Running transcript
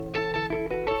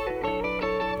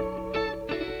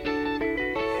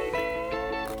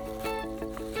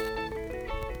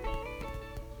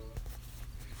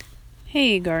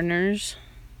Hey gardeners,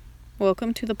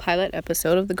 welcome to the pilot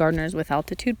episode of the Gardeners with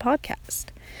Altitude podcast.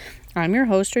 I'm your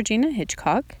host, Regina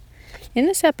Hitchcock. In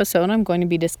this episode, I'm going to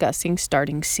be discussing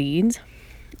starting seeds.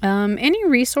 Any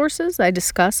resources I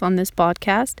discuss on this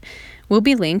podcast will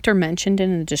be linked or mentioned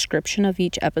in the description of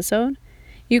each episode.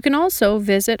 You can also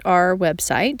visit our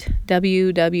website,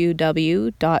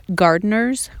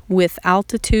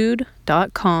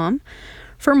 www.gardenerswithaltitude.com,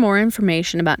 for more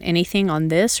information about anything on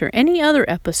this or any other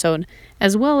episode,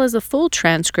 as well as a full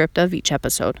transcript of each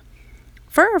episode.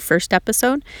 For our first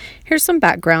episode, here's some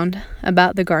background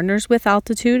about the Gardeners with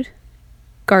Altitude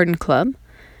Garden Club,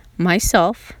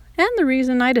 myself, and the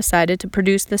reason I decided to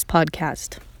produce this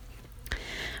podcast.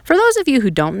 For those of you who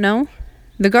don't know,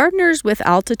 the Gardeners with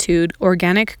Altitude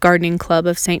Organic Gardening Club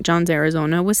of St. John's,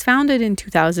 Arizona was founded in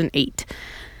 2008.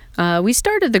 We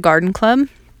started the garden club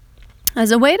as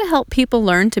a way to help people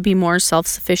learn to be more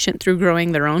self-sufficient through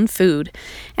growing their own food,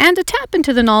 and to tap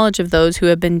into the knowledge of those who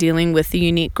have been dealing with the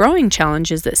unique growing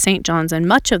challenges that St. John's and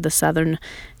much of the southern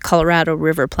Colorado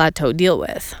River Plateau deal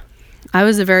with. I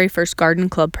was the very first garden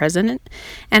club president,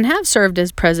 and have served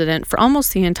as president for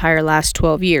almost the entire last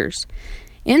 12 years.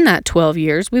 In that 12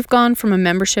 years, we've gone from a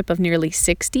membership of nearly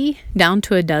 60 down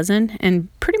to a dozen, and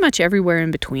pretty much everywhere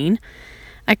in between.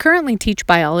 I currently teach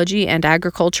biology and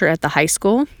agriculture at the high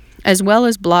school, as well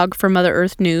as blog for Mother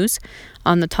Earth News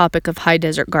on the topic of high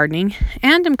desert gardening,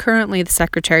 and am currently the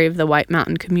secretary of the White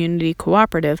Mountain Community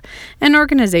Cooperative, an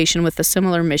organization with a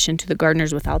similar mission to the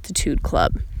Gardeners with Altitude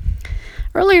Club.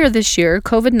 Earlier this year,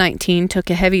 COVID-19 took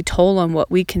a heavy toll on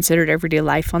what we considered everyday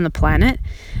life on the planet.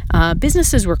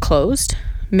 Businesses were closed.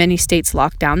 Many states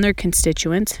locked down their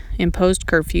constituents, imposed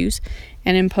curfews,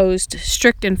 and imposed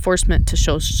strict enforcement to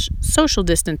social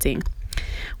distancing.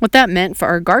 What that meant for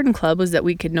our garden club was that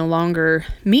we could no longer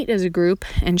meet as a group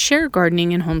and share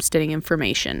gardening and homesteading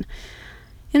information.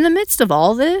 In the midst of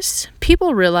all this,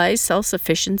 people realized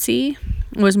self-sufficiency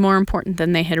was more important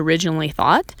than they had originally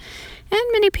thought, and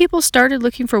many people started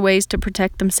looking for ways to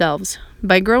protect themselves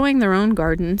by growing their own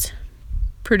gardens,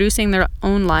 producing their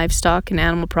own livestock and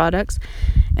animal products,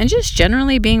 and just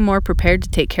generally being more prepared to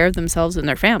take care of themselves and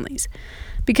their families.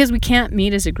 Because we can't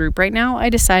meet as a group right now, I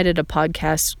decided a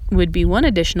podcast would be one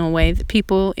additional way that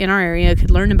people in our area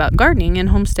could learn about gardening and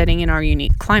homesteading in our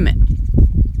unique climate.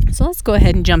 So let's go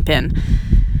ahead and jump in.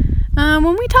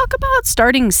 When we talk about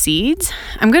starting seeds,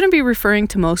 I'm going to be referring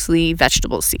to mostly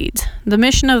vegetable seeds. The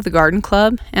mission of the Garden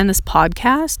Club and this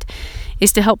podcast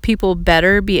is to help people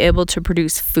better be able to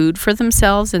produce food for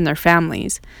themselves and their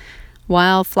families.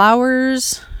 While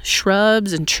flowers,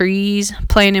 shrubs, and trees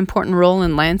play an important role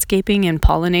in landscaping and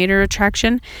pollinator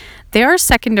attraction, they are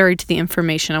secondary to the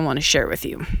information I want to share with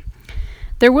you.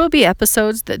 There will be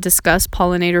episodes that discuss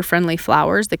pollinator-friendly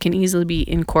flowers that can easily be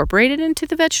incorporated into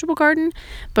the vegetable garden,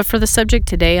 but for the subject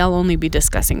today, I'll only be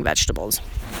discussing vegetables.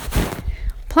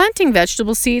 Planting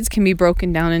vegetable seeds can be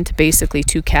broken down into basically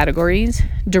two categories: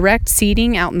 direct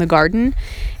seeding out in the garden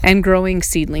and growing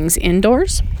seedlings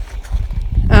indoors.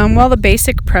 While the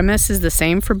basic premise is the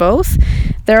same for both,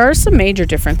 there are some major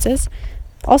differences.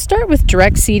 I'll start with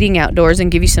direct seeding outdoors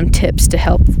and give you some tips to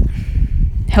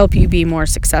help you be more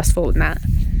successful in that.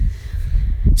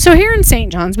 So here in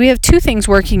St. John's, we have two things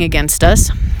working against us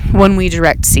when we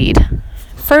direct seed.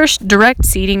 First, direct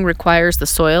seeding requires the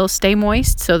soil stay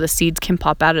moist so the seeds can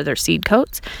pop out of their seed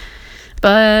coats.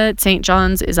 But St.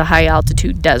 John's is a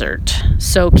high-altitude desert,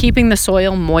 so keeping the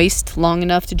soil moist long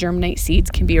enough to germinate seeds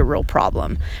can be a real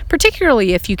problem,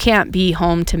 particularly if you can't be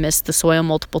home to mist the soil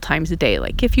multiple times a day,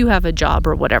 like if you have a job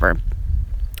or whatever.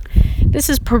 This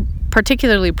is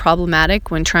particularly problematic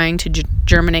when trying to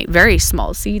germinate very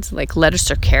small seeds like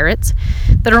lettuce or carrots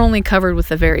that are only covered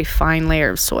with a very fine layer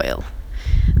of soil.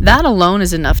 That alone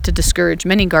is enough to discourage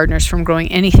many gardeners from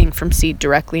growing anything from seed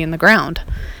directly in the ground.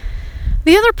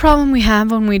 The other problem we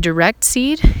have when we direct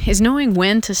seed is knowing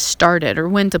when to start it or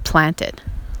when to plant it.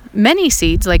 Many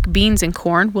seeds, like beans and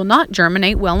corn, will not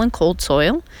germinate well in cold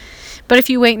soil, but if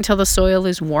you wait until the soil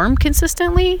is warm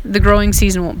consistently, the growing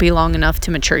season won't be long enough to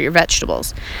mature your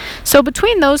vegetables. So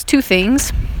between those two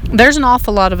things, there's an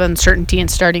awful lot of uncertainty in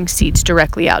starting seeds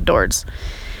directly outdoors.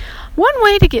 One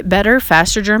way to get better,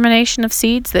 faster germination of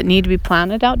seeds that need to be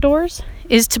planted outdoors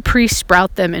is to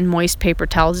pre-sprout them in moist paper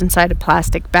towels inside a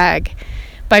plastic bag.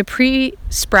 By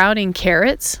pre-sprouting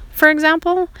carrots, for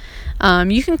example,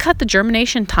 you can cut the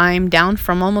germination time down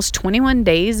from almost 21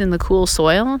 days in the cool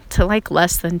soil to like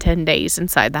less than 10 days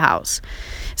inside the house.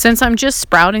 Since I'm just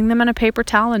sprouting them in a paper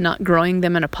towel and not growing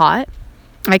them in a pot,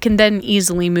 I can then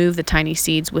easily move the tiny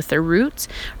seeds with their roots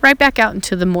right back out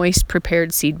into the moist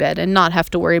prepared seed bed and not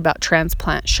have to worry about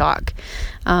transplant shock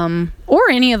or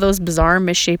any of those bizarre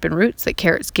misshapen roots that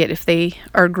carrots get if they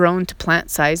are grown to plant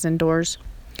size indoors.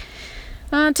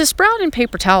 To sprout in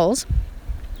paper towels,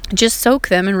 just soak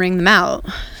them and wring them out.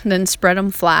 Then spread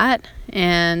them flat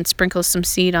and sprinkle some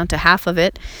seed onto half of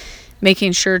it,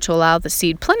 making sure to allow the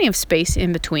seed plenty of space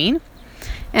in between.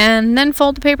 And then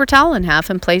fold the paper towel in half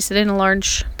and place it in a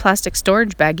large plastic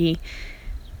storage baggie.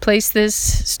 Place this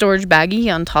storage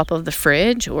baggie on top of the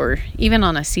fridge or even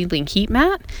on a seedling heat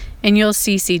mat, and you'll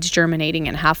see seeds germinating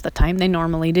in half the time they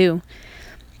normally do.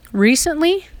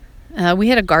 Recently, we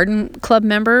had a garden club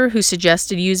member who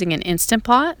suggested using an Instant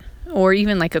Pot or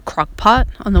even like a crock pot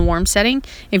on the warm setting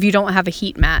if you don't have a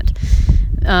heat mat.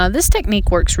 This technique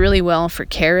works really well for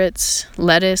carrots,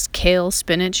 lettuce, kale,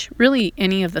 spinach, really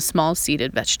any of the small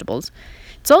seeded vegetables.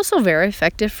 It's also very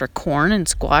effective for corn and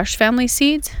squash family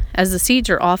seeds, as the seeds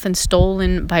are often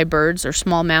stolen by birds or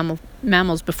small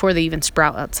mammals before they even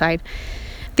sprout outside.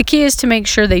 The key is to make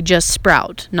sure they just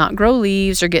sprout, not grow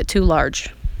leaves or get too large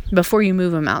before you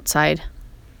move them outside.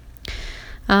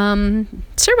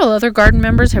 Several other garden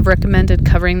members have recommended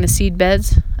covering the seed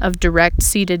beds of direct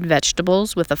seeded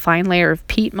vegetables with a fine layer of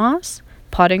peat moss,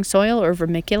 potting soil, or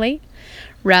vermiculite,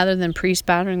 rather than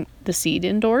pre-sprouting the seed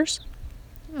indoors.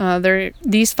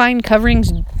 These fine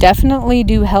coverings definitely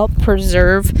do help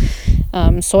preserve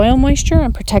soil moisture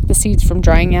and protect the seeds from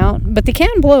drying out, but they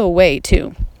can blow away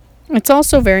too. It's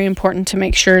also very important to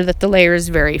make sure that the layer is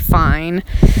very fine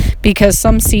because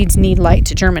some seeds need light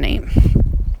to germinate.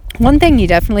 One thing you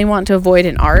definitely want to avoid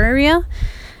in our area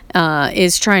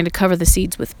is trying to cover the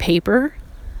seeds with paper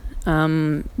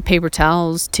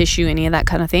towels, tissue, any of that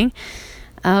kind of thing,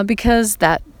 because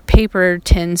that paper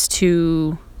tends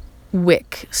to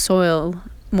wick soil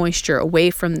moisture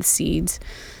away from the seeds,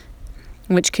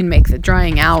 which can make the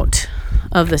drying out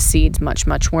of the seeds much,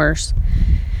 much worse.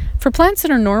 For plants that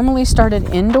are normally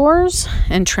started indoors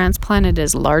and transplanted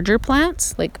as larger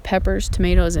plants, like peppers,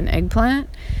 tomatoes, and eggplant,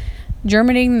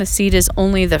 germinating the seed is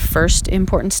only the first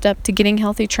important step to getting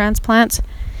healthy transplants.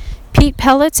 Peat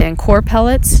pellets and core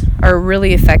pellets are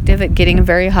really effective at getting a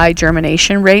very high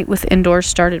germination rate with indoor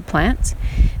started plants.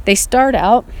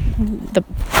 The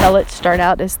pellets start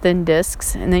out as thin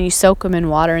discs, and then you soak them in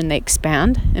water and they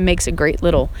expand. It makes a great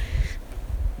little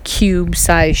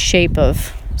cube-sized shape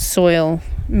of soil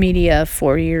media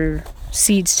for your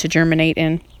seeds to germinate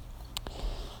in.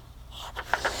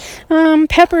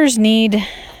 Peppers need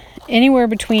anywhere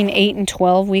between 8 and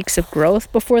 12 weeks of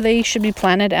growth before they should be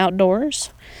planted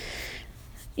outdoors.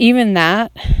 Even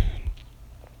that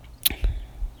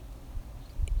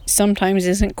sometimes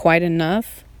isn't quite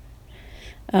enough.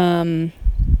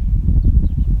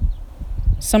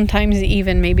 Sometimes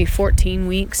even maybe 14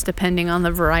 weeks, depending on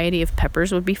the variety of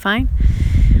peppers, would be fine.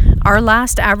 Our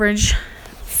last average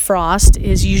frost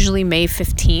is usually May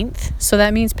 15th, so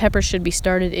that means peppers should be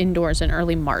started indoors in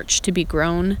early March to be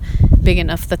grown big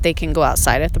enough that they can go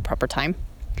outside at the proper time.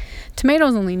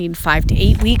 Tomatoes only need 5 to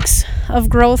 8 weeks of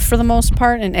growth for the most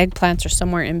part, and eggplants are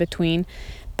somewhere in between.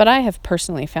 But I have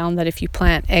personally found that if you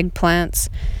plant eggplants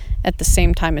at the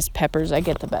same time as peppers, I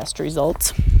get the best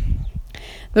results.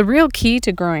 The real key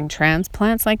to growing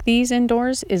transplants like these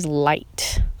indoors is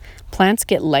light. Plants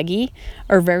get leggy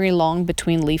or very long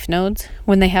between leaf nodes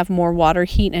when they have more water,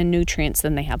 heat, and nutrients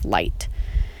than they have light.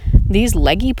 These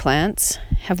leggy plants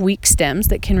have weak stems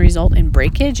that can result in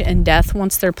breakage and death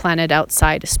once they're planted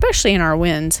outside, especially in our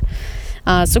winds.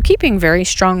 So keeping very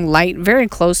strong light very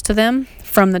close to them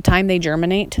from the time they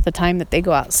germinate to the time that they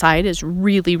go outside is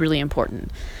really, really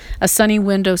important. A sunny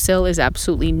windowsill is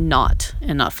absolutely not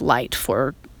enough light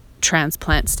for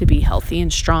transplants to be healthy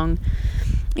and strong.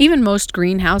 Even most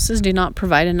greenhouses do not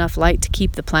provide enough light to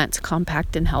keep the plants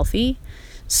compact and healthy.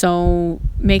 So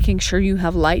making sure you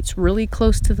have lights really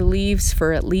close to the leaves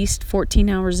for at least 14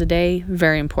 hours a day,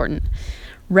 very important.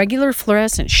 Regular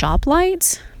fluorescent shop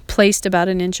lights placed about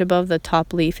an inch above the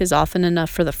top leaf is often enough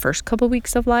for the first couple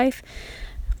weeks of life.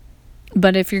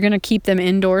 But if you're going to keep them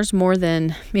indoors more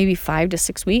than maybe 5 to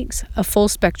 6 weeks, a full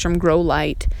spectrum grow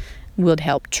light would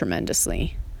help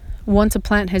tremendously. Once a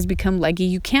plant has become leggy,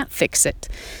 you can't fix it.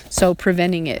 So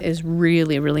preventing it is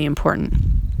really, really important.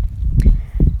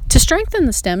 To strengthen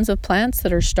the stems of plants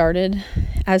that are started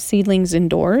as seedlings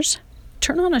indoors,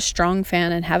 turn on a strong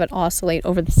fan and have it oscillate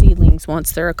over the seedlings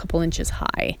once they're a couple inches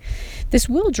high. This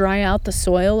will dry out the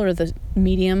soil or the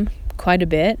medium quite a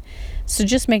bit, so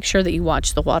just make sure that you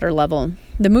watch the water level.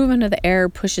 The movement of the air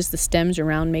pushes the stems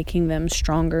around, making them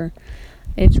stronger.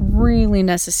 It's really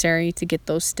necessary to get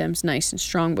those stems nice and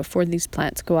strong before these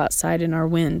plants go outside in our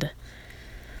wind.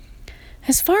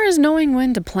 As far as knowing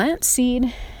when to plant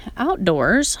seed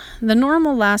outdoors, the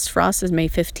normal last frost is May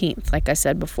 15th, like I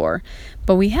said before.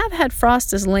 But we have had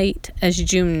frost as late as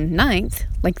June 9th,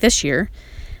 like this year,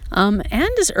 and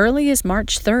as early as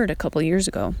March 3rd a couple years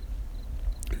ago.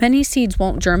 Many seeds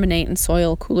won't germinate in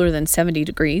soil cooler than 70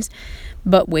 degrees,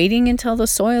 but waiting until the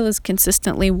soil is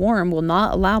consistently warm will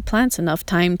not allow plants enough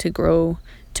time to grow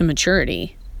to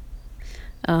maturity.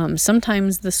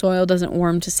 Sometimes the soil doesn't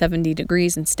warm to 70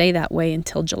 degrees and stay that way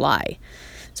until July.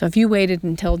 So if you waited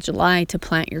until July to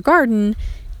plant your garden,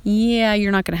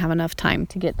 you're not going to have enough time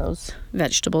to get those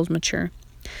vegetables mature.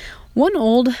 One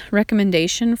old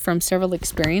recommendation from several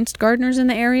experienced gardeners in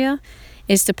the area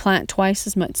is to plant twice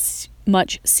as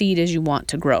much seed as you want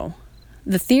to grow.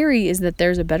 The theory is that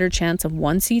there's a better chance of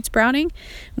one seed sprouting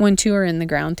when two are in the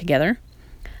ground together.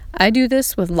 I do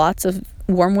this with lots of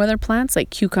warm weather plants like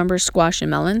cucumbers, squash,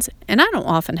 and melons, and I don't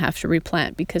often have to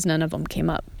replant because none of them came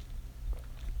up.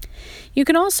 You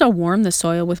can also warm the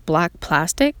soil with black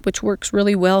plastic, which works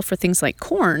really well for things like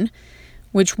corn,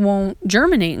 which won't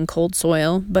germinate in cold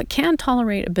soil but can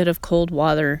tolerate a bit of cold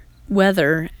weather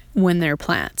when they're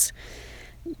plants.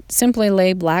 Simply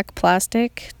lay black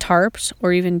plastic, tarps,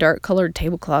 or even dark colored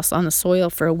tablecloths on the soil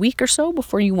for a week or so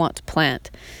before you want to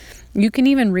plant. You can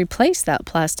even replace that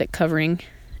plastic covering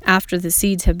after the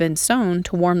seeds have been sown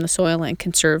to warm the soil and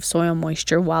conserve soil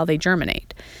moisture while they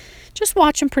germinate. Just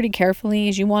watch them pretty carefully,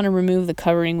 as you want to remove the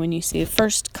covering when you see the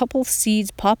first couple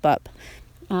seeds pop up.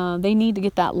 They need to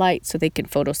get that light so they can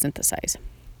photosynthesize.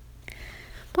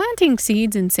 Planting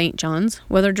seeds in St. John's,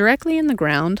 whether directly in the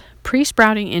ground,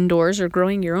 pre-sprouting indoors, or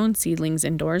growing your own seedlings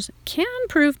indoors, can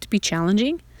prove to be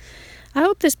challenging. I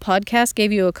hope this podcast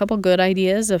gave you a couple good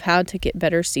ideas of how to get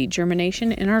better seed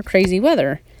germination in our crazy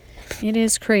weather. It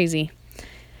is crazy.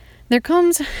 There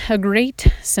comes a great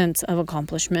sense of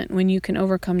accomplishment when you can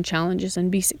overcome challenges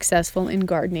and be successful in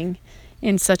gardening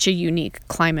in such a unique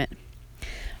climate.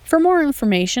 For more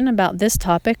information about this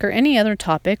topic or any other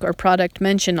topic or product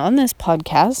mentioned on this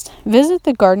podcast, visit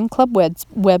the Garden Club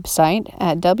website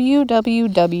at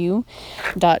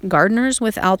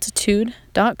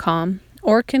www.gardenerswithaltitude.com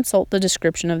or consult the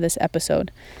description of this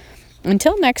episode.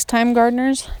 Until next time,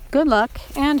 gardeners, good luck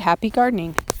and happy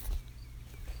gardening.